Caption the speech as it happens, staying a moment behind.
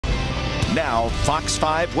Now, Fox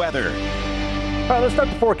 5 weather. All right, let's start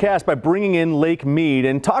the forecast by bringing in Lake Mead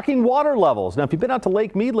and talking water levels. Now, if you've been out to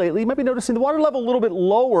Lake Mead lately, you might be noticing the water level a little bit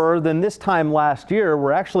lower than this time last year.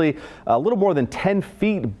 We're actually a little more than 10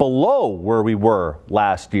 feet below where we were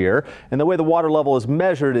last year. And the way the water level is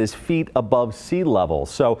measured is feet above sea level.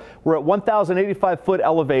 So we're at 1,085 foot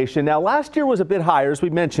elevation. Now, last year was a bit higher, as we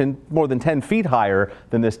mentioned, more than 10 feet higher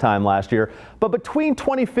than this time last year. But between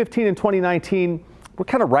 2015 and 2019, we're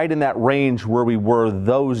kind of right in that range where we were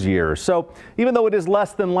those years. So even though it is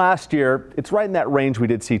less than last year, it's right in that range we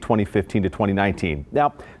did see 2015 to 2019.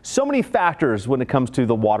 Now, so many factors when it comes to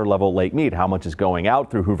the water level at Lake Mead. How much is going out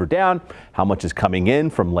through Hoover Dam? How much is coming in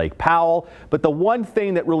from Lake Powell? But the one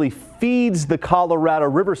thing that really feeds the Colorado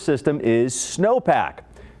River system is snowpack.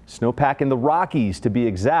 Snowpack in the Rockies, to be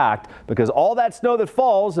exact, because all that snow that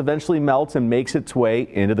falls eventually melts and makes its way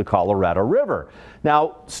into the Colorado River.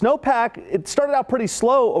 Now, snowpack, it started out pretty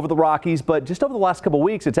slow over the Rockies, but just over the last couple of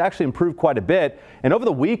weeks, it's actually improved quite a bit. And over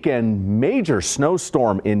the weekend, major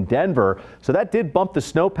snowstorm in Denver. So that did bump the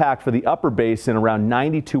snowpack for the upper basin around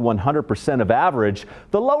 90 to 100% of average.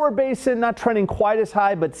 The lower basin not trending quite as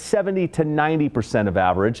high, but 70 to 90% of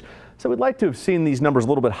average. So we'd like to have seen these numbers a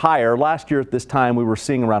little bit higher. Last year at this time, we were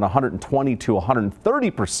seeing around 120 to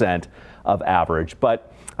 130% of average.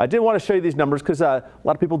 But I did want to show you these numbers because a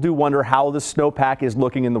lot of people do wonder how the snowpack is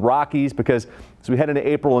looking in the Rockies, because as we head into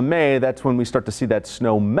April and May, that's when we start to see that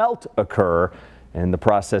snow melt occur, and the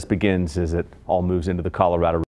process begins as it all moves into the Colorado River.